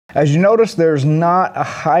As you notice, there's not a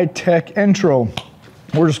high-tech intro.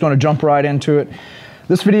 We're just going to jump right into it.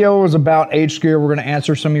 This video is about H gear. We're going to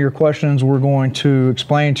answer some of your questions. We're going to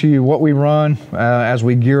explain to you what we run as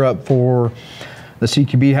we gear up for the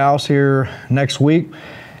CQB house here next week.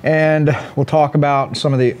 And we'll talk about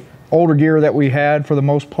some of the older gear that we had for the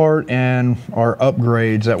most part and our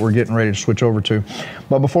upgrades that we're getting ready to switch over to.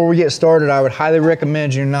 But before we get started, I would highly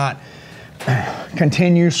recommend you not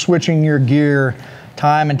continue switching your gear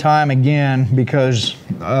time and time again because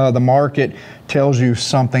the market tells you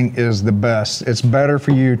something is the best. It's better for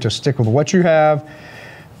you to stick with what you have,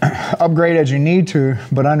 upgrade as you need to,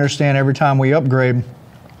 but understand every time we upgrade,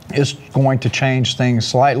 it's going to change things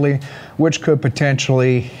slightly, which could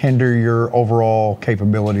potentially hinder your overall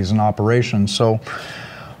capabilities and operations. So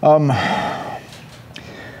a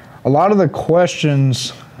lot of the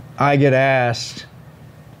questions I get asked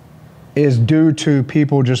is due to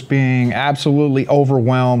people just being absolutely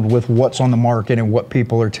overwhelmed with what's on the market and what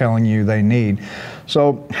people are telling you they need.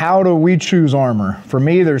 So how do we choose armor? For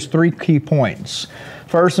me, there's three key points.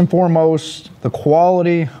 First and foremost, the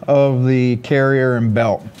quality of the carrier and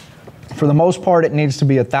belt. For the most part, it needs to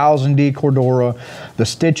be 1000D Cordura. The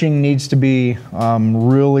stitching needs to be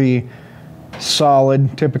really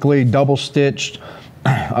solid, typically double stitched.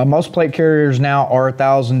 Most plate carriers now are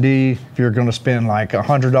 1000D. If you're going to spend like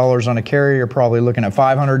 $100 on a carrier, you're probably looking at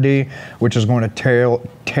 500D, which is going to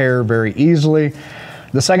tear very easily.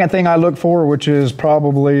 The second thing I look for, which is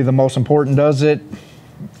probably the most important, does it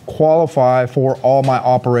qualify for all my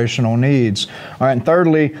operational needs? All right, and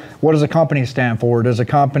thirdly, what does a company stand for? Does a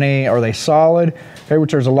company, are they solid? Okay,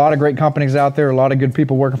 which there's a lot of great companies out there, a lot of good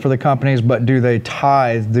people working for the companies, but do they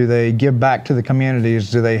tithe? Do they give back to the communities?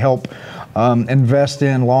 Do they help invest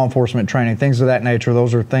in law enforcement training, things of that nature?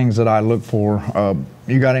 Those are things that I look for.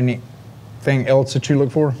 You got anything else that you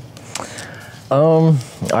look for?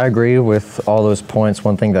 I agree with all those points.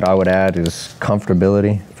 One thing that I would add is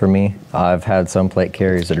comfortability for me. I've had some plate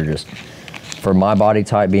carriers that are just, for my body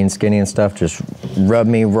type, being skinny and stuff, just rub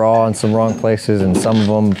me raw in some wrong places, and some of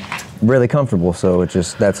them really comfortable. So it's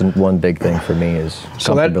just, that's one big thing for me is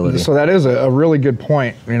comfortability. So that is a really good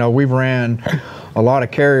point. You know, we've ran a lot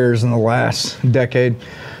of carriers in the last decade.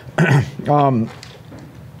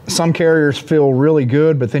 Some carriers feel really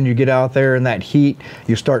good, but then you get out there in that heat,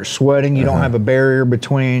 you start sweating, you don't have a barrier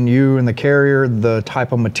between you and the carrier, the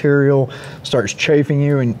type of material starts chafing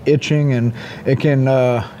you and itching, and it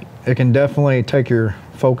can definitely take your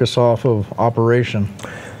focus off of operation.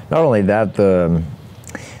 Not only that,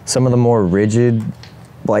 some of the more rigid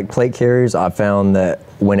like plate carriers, I found that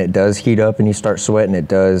when it does heat up and you start sweating, it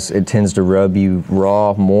tends to rub you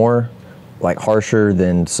raw more, like harsher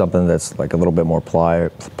than something that's like a little bit more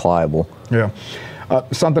pliable. Yeah.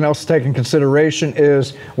 Something else to take in consideration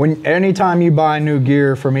is anytime you buy new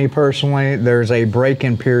gear, for me personally, there's a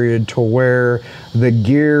break-in period to where the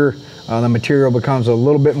gear, the material becomes a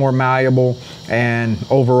little bit more malleable and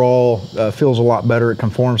overall feels a lot better. It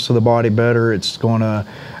conforms to the body better. It's going to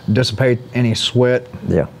dissipate any sweat,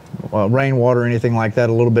 rainwater, anything like that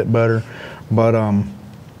a little bit better. But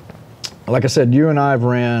like I said, you and I have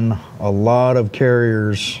ran a lot of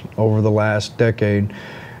carriers over the last decade,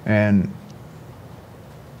 and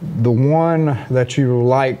the one that you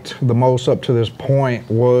liked the most up to this point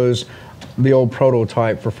was the old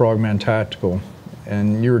prototype for Frogman Tactical.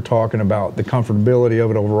 And you were talking about the comfortability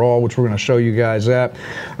of it overall, which we're going to show you guys that.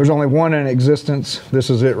 There's only one in existence. This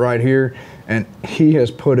is it right here, and he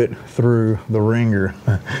has put it through the ringer.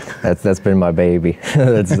 That's been my baby. I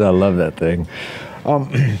love that thing.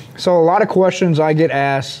 So a lot of questions I get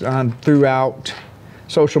asked throughout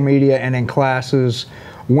social media and in classes.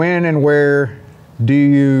 When and where do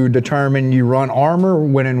you determine you run armor?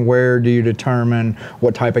 When and where do you determine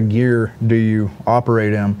what type of gear do you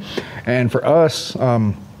operate in? And for us,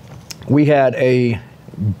 we had a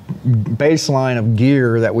baseline of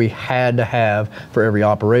gear that we had to have for every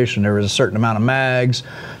operation. There was a certain amount of mags,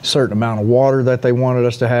 a certain amount of water that they wanted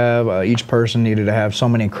us to have. Each person needed to have so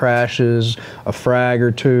many crashes, a frag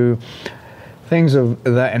or two, things of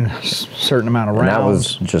that, and a certain amount of rounds. And that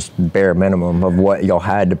was just bare minimum of what y'all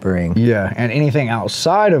had to bring. Yeah, and anything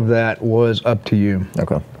outside of that was up to you.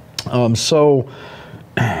 Okay. So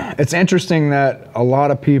it's interesting that a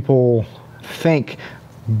lot of people think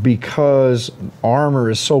because armor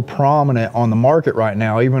is so prominent on the market right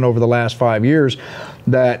now, even over the last 5 years,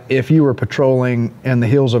 that if you were patrolling in the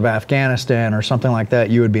hills of Afghanistan or something like that,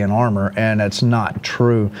 you would be in armor, and that's not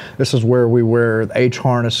true. This is where we wear H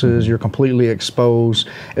harnesses, you're completely exposed.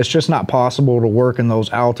 It's just not possible to work in those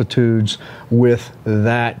altitudes with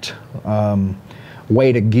that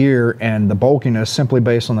weight of gear and the bulkiness simply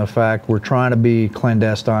based on the fact we're trying to be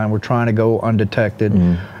clandestine, we're trying to go undetected,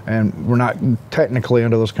 and we're not technically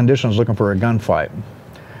under those conditions looking for a gunfight.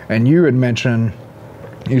 And you had mentioned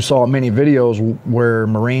you saw many videos where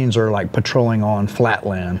Marines are like patrolling on flat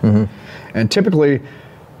land. And typically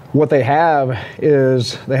what they have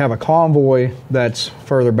is they have a convoy that's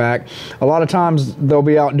further back. A lot of times they'll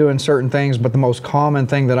be out doing certain things, but the most common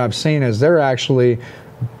thing that I've seen is they're actually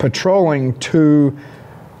patrolling to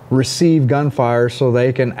receive gunfire so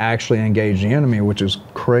they can actually engage the enemy, which is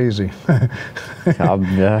crazy.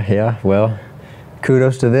 Yeah, well,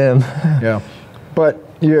 kudos to them. Yeah, but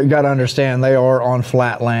you got to understand they are on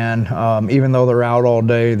flat land. Even though they're out all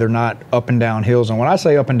day, they're not up and down hills. And when I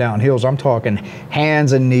say up and down hills, I'm talking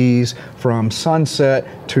hands and knees from sunset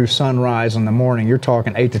to sunrise in the morning. You're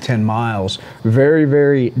talking 8 to 10 miles. Very,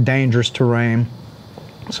 very dangerous terrain.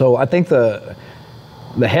 So I think the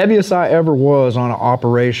heaviest I ever was on an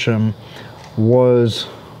operation was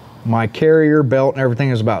my carrier, belt, and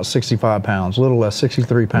everything is about 65 pounds, a little less,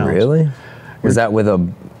 63 pounds. Really? Was that with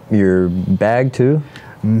your bag too?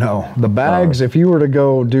 No, the bags, if you were to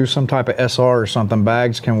go do some type of SR or something,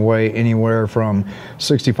 bags can weigh anywhere from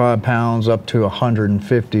 65 pounds up to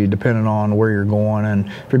 150, depending on where you're going. And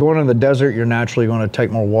if you're going in the desert, you're naturally going to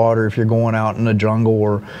take more water. If you're going out in the jungle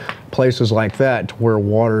or places like that to where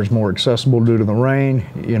water is more accessible due to the rain,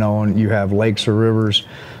 you know, and you have lakes or rivers,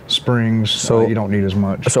 springs, so you don't need as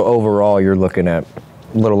much. So overall, you're looking at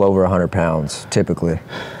a little over 100 pounds, typically.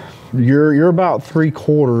 You're about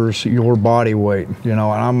 3/4 your body weight, you know,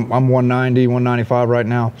 and I'm 190, 195 right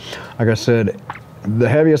now. Like I said, the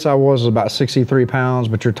heaviest I was about 63 pounds,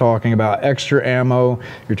 but you're talking about extra ammo,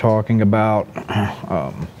 you're talking about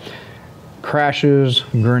crashes,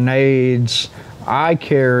 grenades. I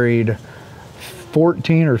carried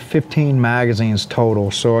 14 or 15 magazines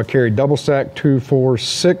total. So I carried double stack 2, 4,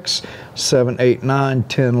 6, 7, 8, 9,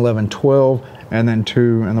 10, 11, 12. And then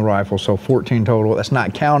 2 in the rifle, so 14 total. That's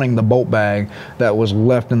not counting the bolt bag that was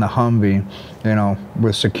left in the Humvee, you know,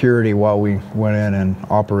 with security while we went in and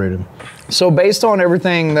operated. So based on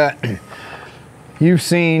everything that you've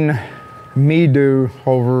seen me do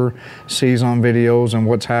overseas on videos and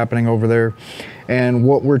what's happening over there and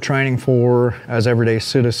what we're training for as everyday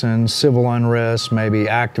citizens, civil unrest, maybe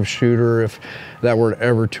active shooter if that were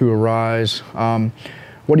ever to arise,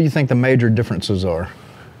 what do you think the major differences are?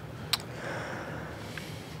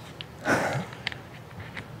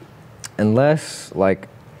 Unless like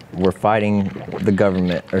we're fighting the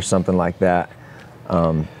government or something like that,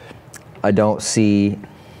 I don't see,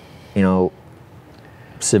 you know,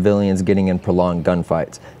 civilians getting in prolonged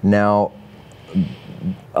gunfights. Now,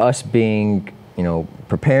 us being, you know,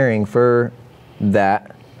 preparing for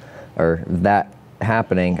that or that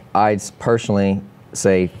happening, I'd personally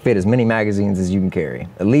say fit as many magazines as you can carry,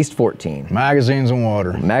 at least 14. Magazines and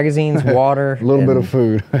water. Magazines, water. A little bit of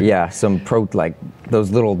food. Yeah, some like those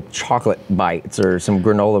little chocolate bites or some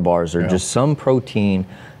granola bars or just some protein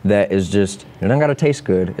that is just, it doesn't got to taste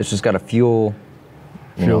good. It's just got to fuel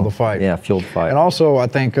the fight. Yeah, fuel the fight. And also, I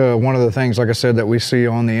think one of the things, like I said, that we see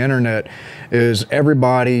on the internet is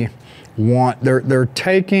everybody they're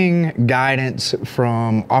taking guidance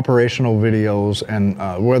from operational videos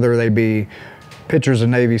and whether they be pictures of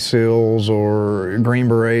Navy SEALs or Green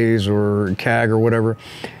Berets or CAG or whatever.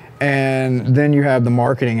 And then you have the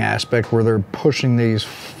marketing aspect where they're pushing these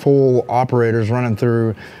full operators running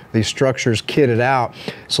through these structures kitted out.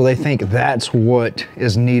 So they think that's what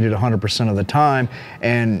is needed 100% of the time.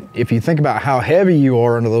 And if you think about how heavy you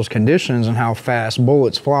are under those conditions and how fast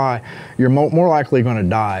bullets fly, you're more likely going to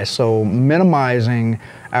die. So minimizing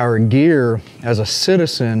our gear as a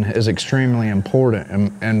citizen is extremely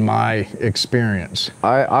important in my experience.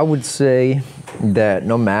 I would say that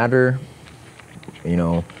no matter, you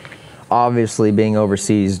know, obviously being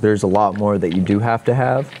overseas, there's a lot more that you do have to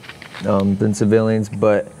have than civilians,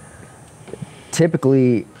 but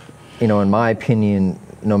typically, you know, in my opinion,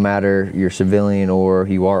 no matter you're civilian or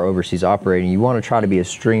you are overseas operating, you want to try to be as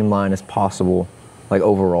streamlined as possible, like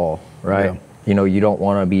overall, right? Yeah. You know, you don't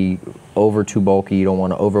want to be too bulky, you don't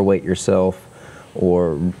want to overweight yourself,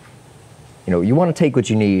 or, you know, you want to take what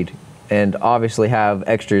you need and obviously have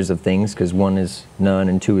extras of things because 1 is none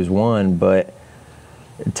and 2 is 1, but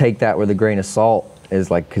take that with a grain of salt is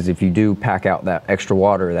like, because if you do pack out that extra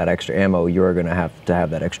water, that extra ammo, you're going to have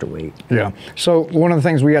that extra weight. Yeah. So one of the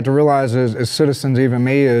things we have to realize is, as citizens, even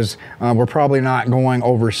me, is we're probably not going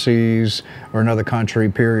overseas or another country,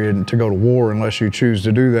 period, to go to war unless you choose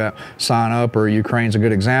to do that. Sign up, or Ukraine's a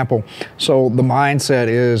good example. So the mindset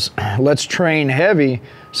is, let's train heavy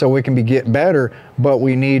so we can get better, but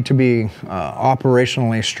we need to be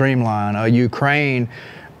operationally streamlined. Ukraine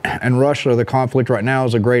and Russia, the conflict right now,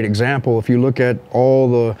 is a great example. If you look at all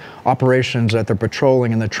the operations that they're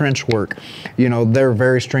patrolling and the trench work, you know, they're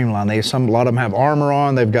very streamlined. A lot of them have armor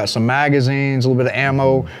on, they've got some magazines, a little bit of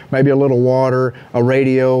ammo, maybe a little water, a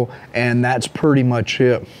radio, and that's pretty much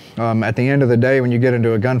it. At the end of the day, when you get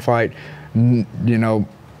into a gunfight, you know,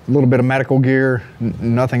 a little bit of medical gear,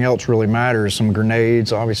 nothing else really matters. Some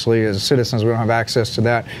grenades, obviously, as citizens, we don't have access to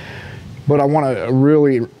that. But I want to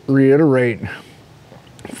really reiterate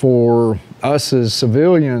for us as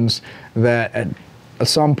civilians that at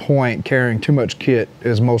some point carrying too much kit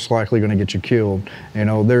is most likely going to get you killed. You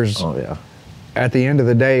know, at the end of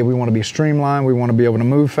the day, we want to be streamlined, we want to be able to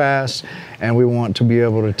move fast, and we want to be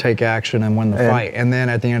able to take action and win the fight. And then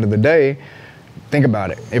at the end of the day, think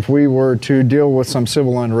about it. If we were to deal with some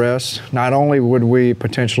civil unrest, not only would we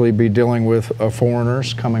potentially be dealing with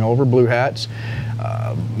foreigners coming over, blue hats,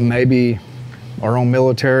 maybe our own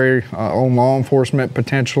military, own law enforcement,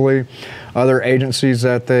 potentially, other agencies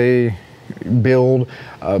that they build.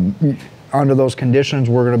 Under those conditions,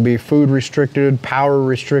 we're going to be food restricted, power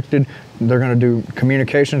restricted. They're going to do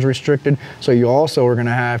communications restricted. So you also are going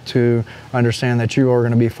to have to understand that you are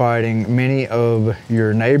going to be fighting many of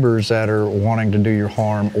your neighbors that are wanting to do you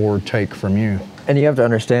harm or take from you. And you have to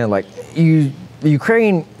understand, like,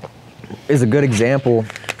 Ukraine is a good example,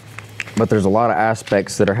 but there's a lot of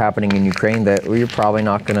aspects that are happening in Ukraine that you're probably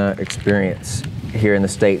not going to experience here in the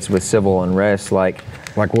States with civil unrest. Like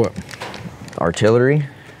what? Artillery,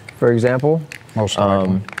 for example. Most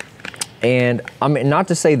likely. And I mean, not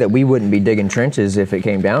to say that we wouldn't be digging trenches if it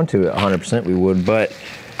came down to it, 100% we would, but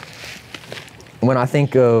when I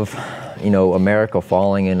think of, you know, America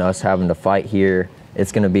falling and us having to fight here,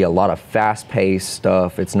 it's going to be a lot of fast-paced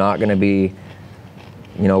stuff. It's not going to be,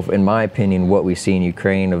 you know, in my opinion, what we see in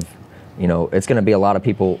Ukraine of, you know, it's going to be a lot of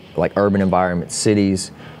people, like urban environments,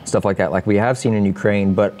 cities, stuff like that, like we have seen in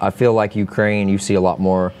Ukraine. But I feel like Ukraine, you see a lot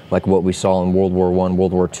more like what we saw in World War I,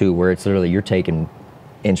 World War II, where it's literally you're taking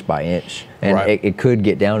inch by inch. And it could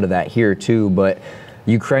get down to that here too, but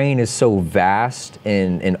Ukraine is so vast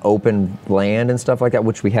and open land and stuff like that,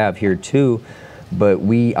 which we have here too. But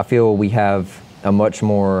I feel we have a much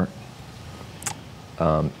more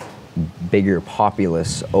bigger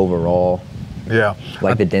populace overall. Yeah.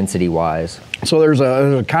 Like the density wise. So there's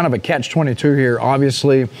a kind of a catch-22 here.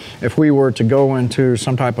 Obviously, if we were to go into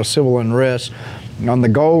some type of civil unrest, the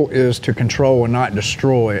goal is to control and not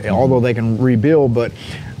destroy, although they can rebuild, but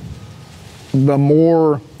the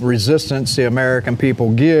more resistance the American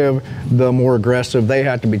people give, the more aggressive they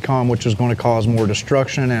have to become, which is going to cause more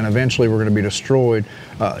destruction, and eventually we're going to be destroyed,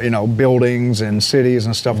 you know, buildings and cities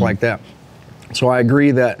and stuff like that. So I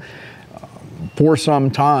agree that for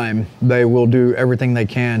some time they will do everything they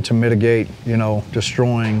can to mitigate, you know,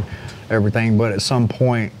 destroying everything, but at some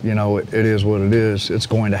point, you know, it is what it is. It's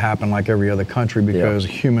going to happen like every other country because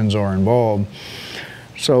humans are involved.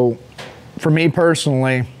 So for me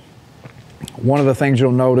personally, one of the things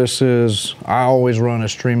you'll notice is I always run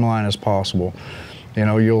as streamlined as possible. You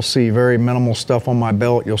know, you'll see very minimal stuff on my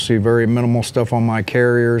belt, you'll see very minimal stuff on my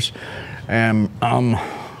carriers, and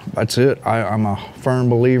that's it. I'm a firm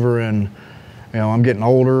believer in, you know, I'm getting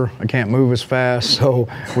older, I can't move as fast, so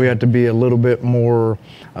we have to be a little bit more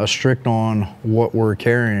strict on what we're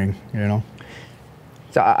carrying, you know.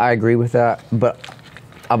 So I agree with that, but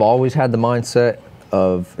I've always had the mindset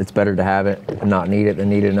of it's better to have it and not need it than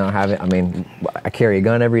need it and not have it. I mean, I carry a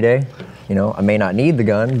gun every day. You know, I may not need the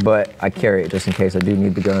gun, but I carry it just in case I do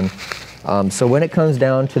need the gun. So when it comes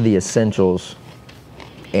down to the essentials,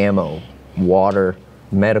 ammo, water,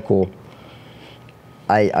 medical,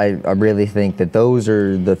 I really think that those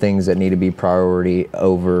are the things that need to be priority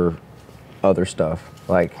over other stuff.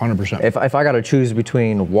 Like 100%. If I got to choose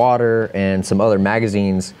between water and some other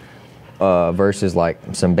magazines versus like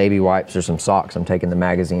some baby wipes or some socks, I'm taking the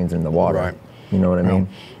magazines and the water. Right. You know what I mean?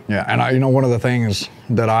 Yeah, and you know, one of the things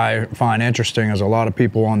that I find interesting is a lot of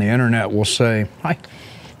people on the internet will say, "Hi,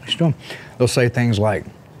 how you doing?" They'll say things like,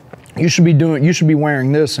 you should be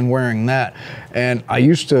wearing this and wearing that." And I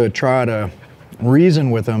used to try to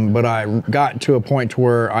reason with them, but I got to a point to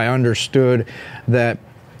where I understood that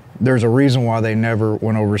there's a reason why they never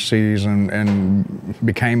went overseas and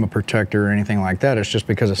became a protector or anything like that. It's just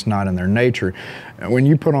because it's not in their nature. When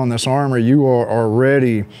you put on this armor, you are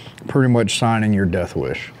already pretty much signing your death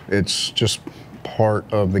wish. It's just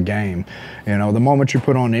part of the game. You know, the moment you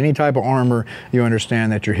put on any type of armor, you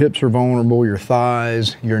understand that your hips are vulnerable, your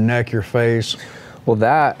thighs, your neck, your face. Well,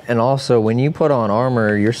 that, and also when you put on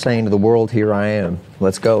armor, you're saying to the world, here I am,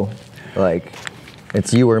 let's go. Like,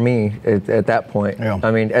 it's you or me at that point. Yeah.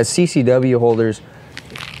 I mean, as CCW holders,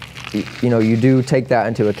 you know, you do take that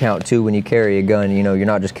into account too when you carry a gun. You know, you're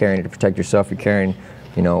not just carrying it to protect yourself, you're carrying,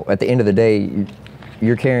 you know, at the end of the day,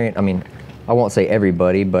 you're carrying, I mean, I won't say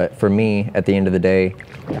everybody, but for me, at the end of the day,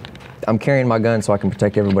 I'm carrying my gun so I can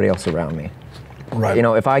protect everybody else around me. Right. You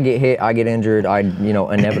know, if I get hit, I get injured, I, you know,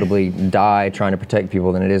 inevitably die trying to protect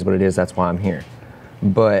people, then it is what it is, that's why I'm here.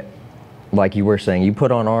 But like you were saying, you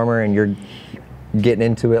put on armor and you're getting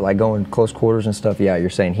into it, like going close quarters and stuff, yeah, you're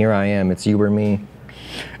saying, here I am, it's you or me.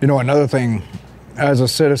 You know, another thing, as a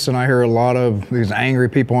citizen, I hear a lot of these angry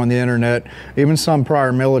people on the internet, even some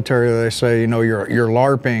prior military, they say, you know, you're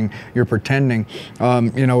LARPing, you're pretending.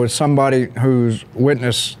 You know, as somebody who's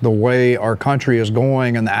witnessed the way our country is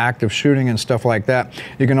going and the active shooting and stuff like that,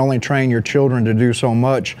 you can only train your children to do so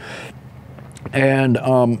much. And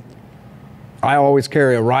I always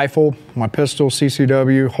carry a rifle, my pistol,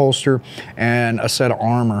 CCW, holster, and a set of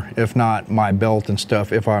armor, if not my belt and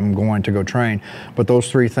stuff, if I'm going to go train. But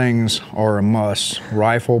those three things are a must: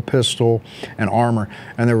 rifle, pistol, and armor.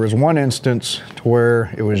 And there was one instance to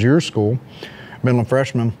where it was your school, Midland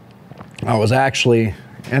Freshman. I was actually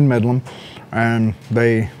in Midland, and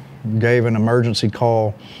they gave an emergency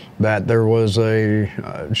call that there was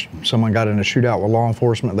someone got in a shootout with law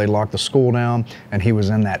enforcement. They locked the school down, and he was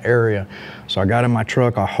in that area. So I got in my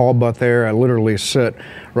truck, I hauled butt there. I literally sit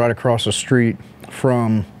right across the street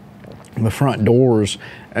from the front doors,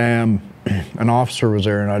 and an officer was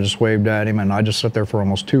there, and I just waved at him, and I just sat there for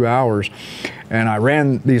almost 2 hours. And I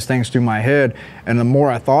ran these things through my head, and the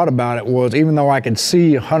more I thought about it was, even though I could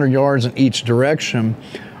see 100 yards in each direction,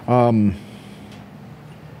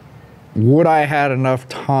 would I had enough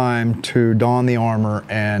time to don the armor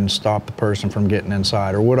and stop the person from getting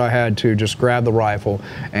inside? Or would I had to just grab the rifle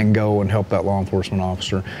and go and help that law enforcement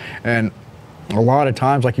officer? And a lot of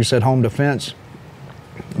times, like you said, home defense,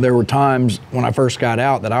 there were times when I first got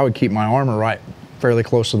out that I would keep my armor right fairly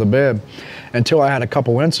close to the bed until I had a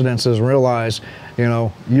couple incidences and realized, you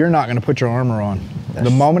know, you're not going to put your armor on. The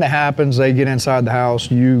moment it happens, they get inside the house,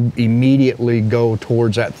 you immediately go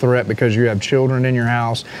towards that threat because you have children in your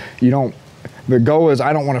house. You don't, the goal is,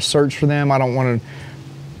 I don't want to search for them. I want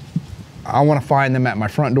to find them at my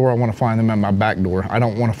front door. I want to find them at my back door. I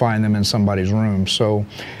don't want to find them in somebody's room. So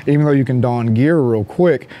even though you can don gear real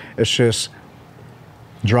quick, it's just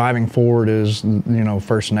driving forward is, you know,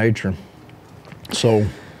 first nature. So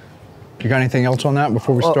you got anything else on that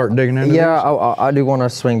before we start digging into Yeah, this? I do want to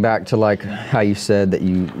swing back to like how you said that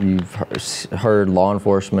you've heard law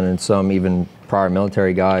enforcement and some even prior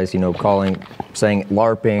military guys, you know, saying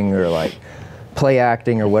LARPing or like play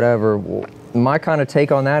acting or whatever. Well, my kind of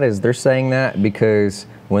take on that is they're saying that because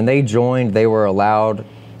when they joined, they were allowed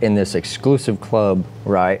in this exclusive club,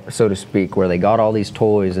 right, so to speak, where they got all these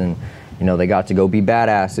toys and, you know, they got to go be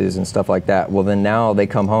badasses and stuff like that. Well, then now they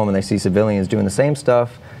come home and they see civilians doing the same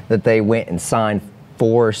stuff that they went and signed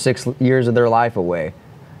 4 or 6 years of their life away.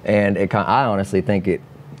 And I honestly think it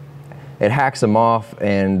hacks them off,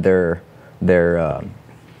 and they're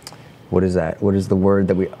what is that? What is the word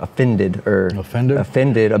that we offended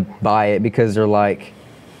by it, because they're like,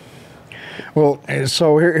 well,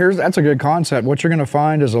 so that's a good concept. What you're going to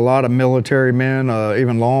find is a lot of military men,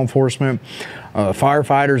 even law enforcement,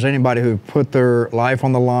 firefighters, anybody who put their life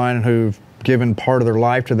on the line and who've given part of their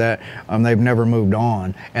life to that, they've never moved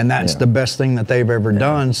on. And that's the best thing that they've ever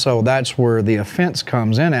done. So that's where the offense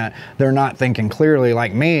comes in at. They're not thinking clearly.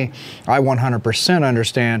 Like me, I 100%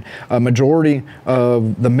 understand a majority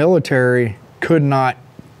of the military could not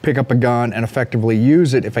pick up a gun and effectively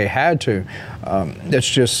use it if they had to. That's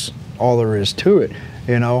just all there is to it.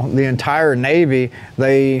 You know, the entire Navy,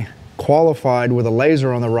 they qualified with a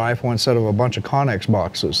laser on the rifle instead of a bunch of Connex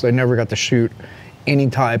boxes. They never got to shoot any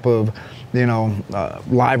type of, you know,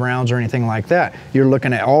 live rounds or anything like that. You're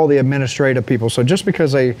looking at all the administrative people. So just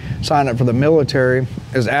because they sign up for the military,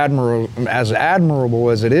 as admirable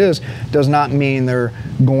as it is, does not mean they're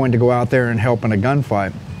going to go out there and help in a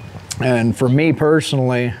gunfight. And for me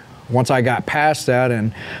personally, once I got past that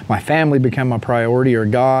and my family became my priority, or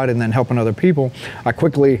God, and then helping other people, I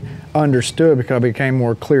quickly understood, because I became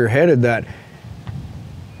more clear-headed, that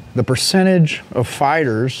the percentage of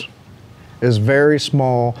fighters is very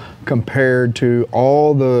small compared to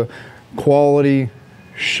all the quality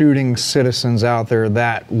shooting citizens out there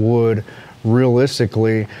that would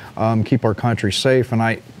realistically keep our country safe. And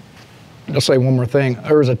I'll say one more thing.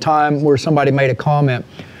 There was a time where somebody made a comment,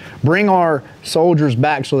 bring our soldiers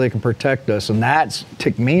back so they can protect us. And that's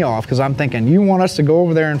ticked me off, because I'm thinking, you want us to go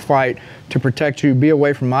over there and fight to protect you, be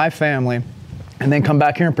away from my family, and then come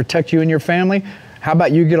back here and protect you and your family? How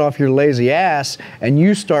about you get off your lazy ass and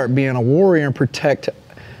you start being a warrior and protect,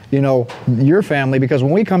 you know, your family? Because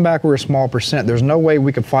when we come back, we're a small percent. There's no way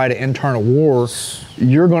we could fight an internal war.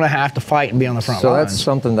 You're going to have to fight and be on the front lines. So that's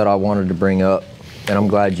something that I wanted to bring up, and I'm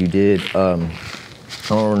glad you did. I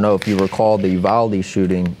don't know if you recall the Uvalde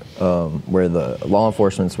shooting, where the law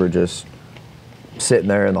enforcement were just sitting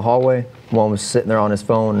there in the hallway. One was sitting there on his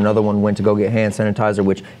phone, another one went to go get hand sanitizer,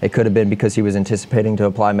 which it could have been because he was anticipating to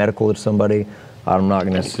apply medical to somebody. I'm not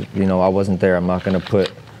gonna, you know, I wasn't there. I'm not gonna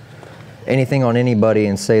put anything on anybody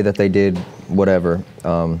and say that they did whatever.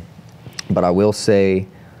 But I will say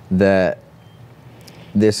that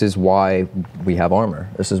this is why we have armor.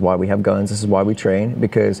 This is why we have guns. This is why we train,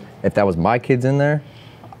 because if that was my kids in there,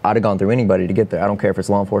 I'd have gone through anybody to get there. I don't care if it's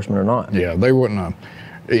law enforcement or not. Yeah, they wouldn't have.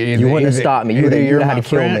 You wouldn't have stopped me. You would have had to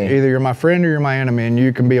kill me. Either you're my friend or you're my enemy, and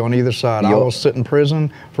you can be on either side. Yep. I will sit in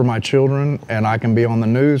prison for my children, and I can be on the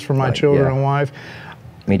news for my children and wife.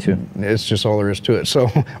 Me too. It's just all there is to it. So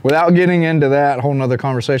without getting into that whole nother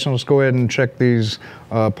conversation, let's go ahead and check these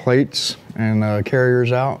plates and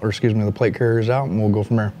carriers out, or excuse me, the plate carriers out, and we'll go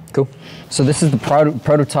from there. Cool. So this is the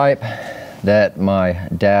prototype that my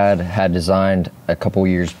dad had designed a couple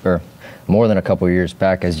years, or more than a couple years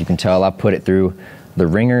back. As you can tell, I put it through the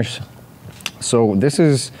ringers. So this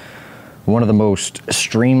is one of the most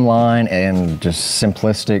streamlined and just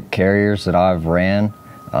simplistic carriers that I've ran.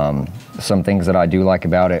 Some things that I do like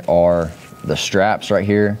about it are the straps right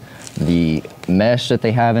here. The mesh that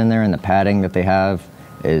they have in there and the padding that they have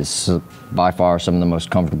is by far some of the most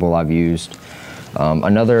comfortable I've used.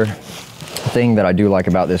 Another thing that I do like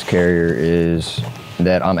about this carrier is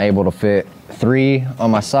that I'm able to fit 3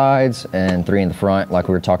 on my sides and 3 in the front, like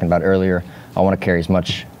we were talking about earlier. I want to carry as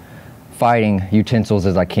much fighting utensils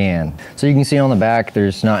as I can. So you can see on the back,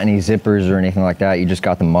 there's not any zippers or anything like that. You just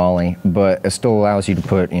got the molly, but it still allows you to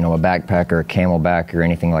put, you know, a backpack or a camelback or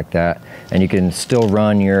anything like that. And you can still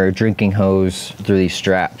run your drinking hose through these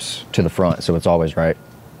straps to the front, so it's always right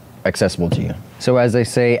accessible to you. So as they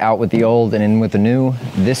say, out with the old and in with the new,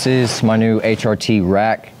 this is my new HRT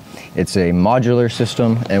rack. It's a modular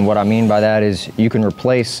system, and what I mean by that is you can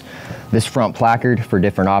replace this front placard for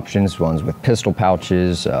different options, ones with pistol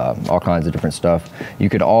pouches, all kinds of different stuff. You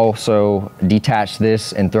could also detach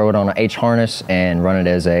this and throw it on an H harness and run it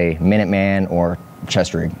as a Minuteman or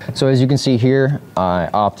chest rig. So as you can see here, I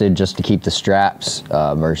opted just to keep the straps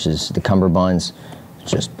versus the cummerbunds.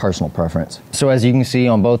 Just personal preference. So as you can see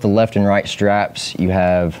on both the left and right straps, you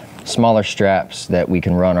have smaller straps that we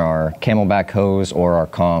can run our camelback hose or our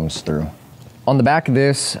comms through. On the back of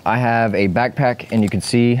this, I have a backpack, and you can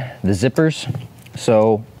see the zippers.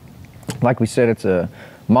 So like we said, it's a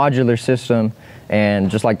modular system, and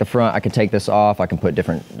just like the front, I can take this off. I can put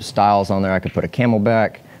different styles on there. I could put a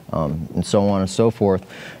camelback and so on and so forth.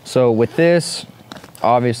 So with this,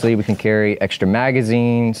 obviously we can carry extra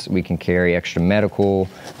magazines, we can carry extra medical,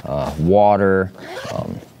 water,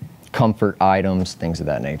 comfort items, things of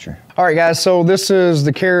that nature. All right, guys, so this is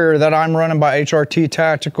the carrier that I'm running by HRT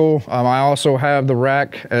Tactical. I also have the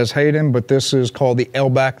rack as Hayden, but this is called the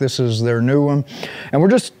L-back. This is their new one. And we're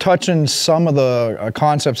just touching some of the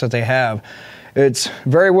concepts that they have. It's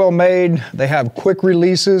very well made. They have quick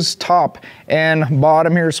releases, top and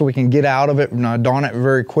bottom here, so we can get out of it and don it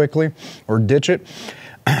very quickly or ditch it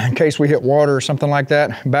in case we hit water or something like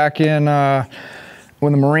that. Back in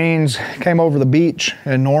when the Marines came over the beach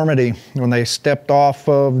in Normandy, when they stepped off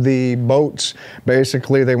of the boats,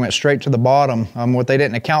 basically they went straight to the bottom. What they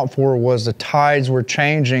didn't account for was the tides were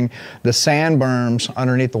changing the sand berms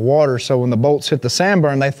underneath the water. So when the boats hit the sand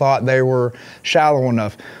berm, they thought they were shallow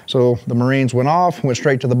enough. So the Marines went off, went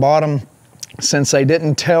straight to the bottom. Since they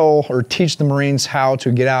didn't tell or teach the Marines how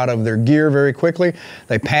to get out of their gear very quickly,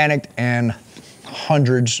 they panicked and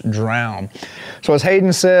hundreds drowned. So as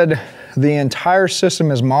Hayden said, the entire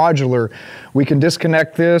system is modular. We can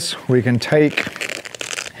disconnect this, we can take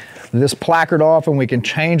this placard off, and we can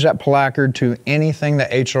change that placard to anything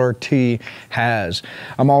that HRT has.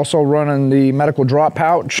 I'm also running the medical drop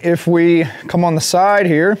pouch. If we come on the side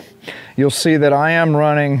here, you'll see that I am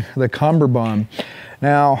running the cummerbund.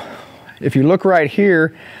 Now, If you look right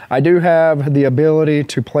here, I do have the ability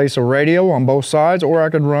to place a radio on both sides, or I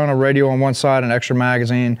could run a radio on one side and extra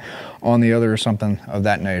magazine on the other or something of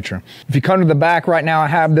that nature. If you come to the back right now, I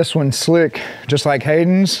have this one slick, just like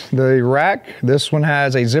Hayden's, the rack. This one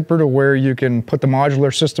has a zipper to where you can put the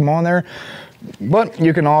modular system on there, but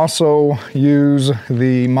you can also use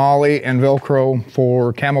the Molly and Velcro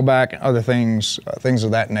for camelback and other things, things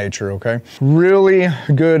of that nature, okay? Really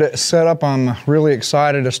good setup. I'm really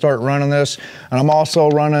excited to start running this. And I'm also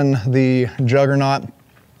running the Juggernaut.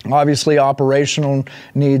 Obviously, operational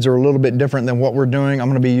needs are a little bit different than what we're doing. I'm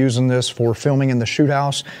gonna be using this for filming in the shoot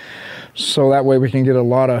house, so that way we can get a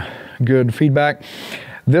lot of good feedback.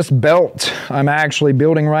 This belt I'm actually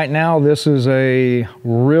building right now, this is a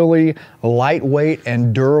really lightweight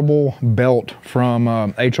and durable belt from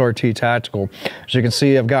HRT Tactical. As you can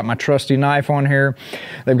see, I've got my trusty knife on here.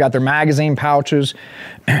 They've got their magazine pouches.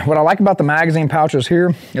 What I like about the magazine pouches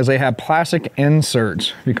here is they have plastic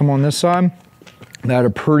inserts. If you come on this side, that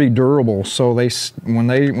are pretty durable. So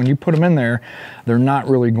when you put them in there, they're not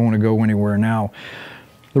really going to go anywhere. Now,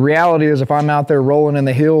 the reality is if I'm out there rolling in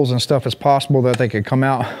the hills and stuff, it's possible that they could come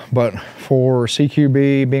out, but for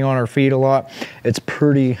CQB, being on our feet a lot, it's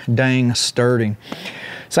pretty dang sturdy.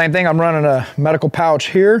 Same thing, I'm running a medical pouch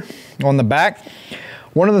here on the back.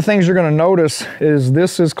 One of the things you're gonna notice is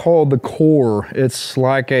this is called the core. It's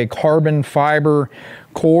like a carbon fiber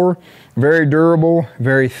core, very durable,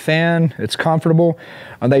 very thin, it's comfortable.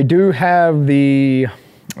 They do have the,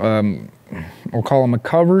 we'll call them the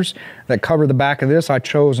covers that cover the back of this. I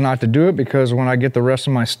chose not to do it because when I get the rest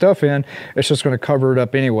of my stuff in, it's just gonna cover it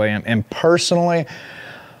up anyway. And personally,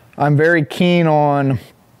 I'm very keen on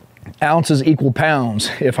ounces equal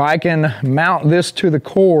pounds. If I can mount this to the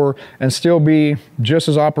core and still be just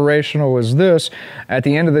as operational as this, at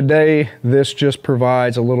the end of the day, this just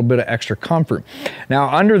provides a little bit of extra comfort.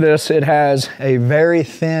 Now under this, it has a very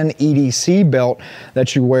thin EDC belt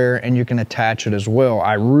that you wear and you can attach it as well.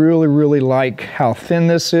 I really, really like how thin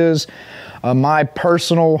this is. My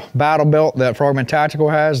personal battle belt that Frogman Tactical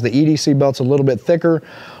has, the EDC belt's a little bit thicker,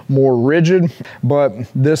 more rigid, but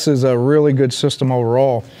this is a really good system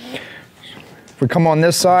overall. If we come on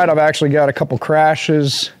this side, I've actually got a couple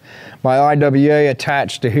crashes by IWA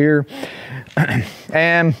attached to here.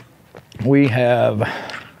 And we have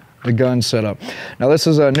the gun set up. Now this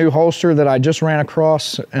is a new holster that I just ran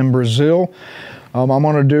across in Brazil. I'm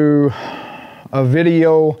gonna do a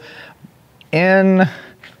video in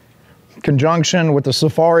conjunction with the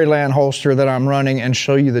Safariland holster that I'm running and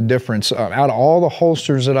show you the difference. Out of all the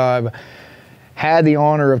holsters that I've had the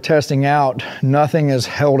honor of testing out, nothing has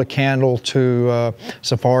held a candle to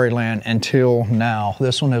Safariland until now.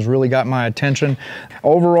 This one has really got my attention.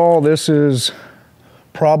 Overall, this is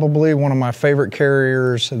probably one of my favorite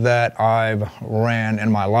carriers that I've ran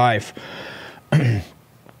in my life.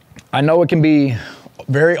 I know it can be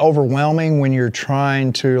very overwhelming when you're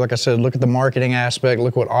trying to, like I said, look at the marketing aspect,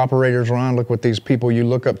 look what operators run, look what these people you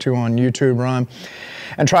look up to on YouTube run,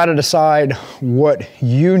 and try to decide what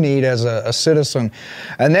you need as a citizen.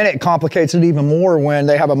 And then it complicates it even more when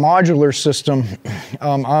they have a modular system.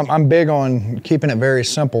 I'm big on keeping it very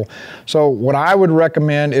simple. So what I would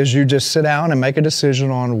recommend is you just sit down and make a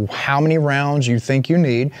decision on how many rounds you think you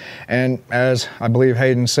need. And as I believe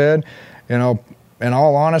Hayden said, you know, in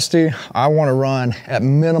all honesty, I want to run at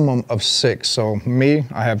minimum of 6. So me,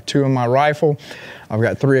 I have 2 in my rifle. I've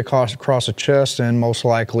got 3 across the chest and most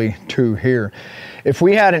likely 2 here. If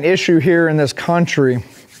we had an issue here in this country,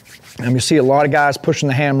 and we see a lot of guys pushing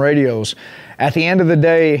the ham radios, at the end of the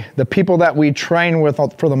day, the people that we train with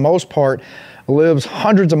for the most part lives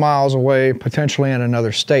hundreds of miles away, potentially in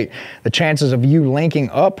another state. The chances of you linking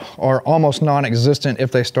up are almost non-existent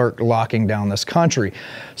if they start locking down this country.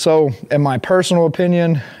 So in my personal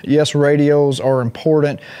opinion, yes, radios are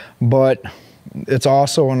important, but it's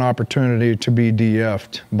also an opportunity to be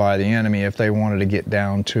DF'd by the enemy if they wanted to get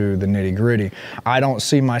down to the nitty-gritty. I don't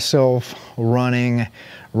see myself running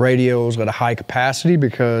radios at a high capacity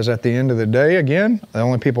because at the end of the day, again, the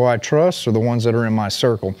only people I trust are the ones that are in my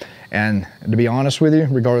circle. And to be honest with you,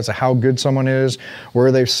 regardless of how good someone is, where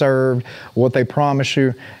they've served, what they promise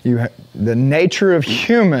you, the nature of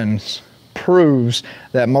humans proves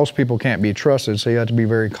that most people can't be trusted, so you have to be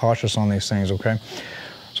very cautious on these things, okay?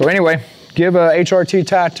 So anyway, give HRT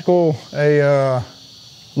Tactical a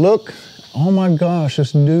look. Oh my gosh,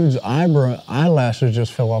 this dude's eyelashes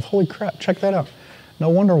just fell off. Holy crap, check that out. No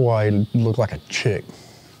wonder why he looked like a chick.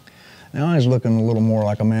 Now he's looking a little more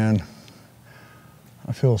like a man.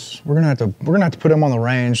 We're gonna have to put him on the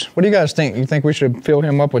range. What do you guys think? You think we should fill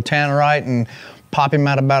him up with tannerite and pop him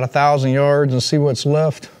at about 1,000 yards and see what's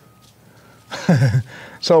left?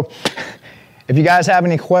 So if you guys have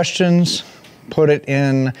any questions, put it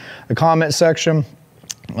in the comment section.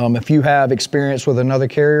 If you have experience with another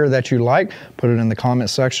carrier that you like, put it in the comment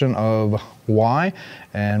section of why,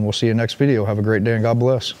 and we'll see you next video. Have a great day and God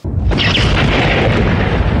bless.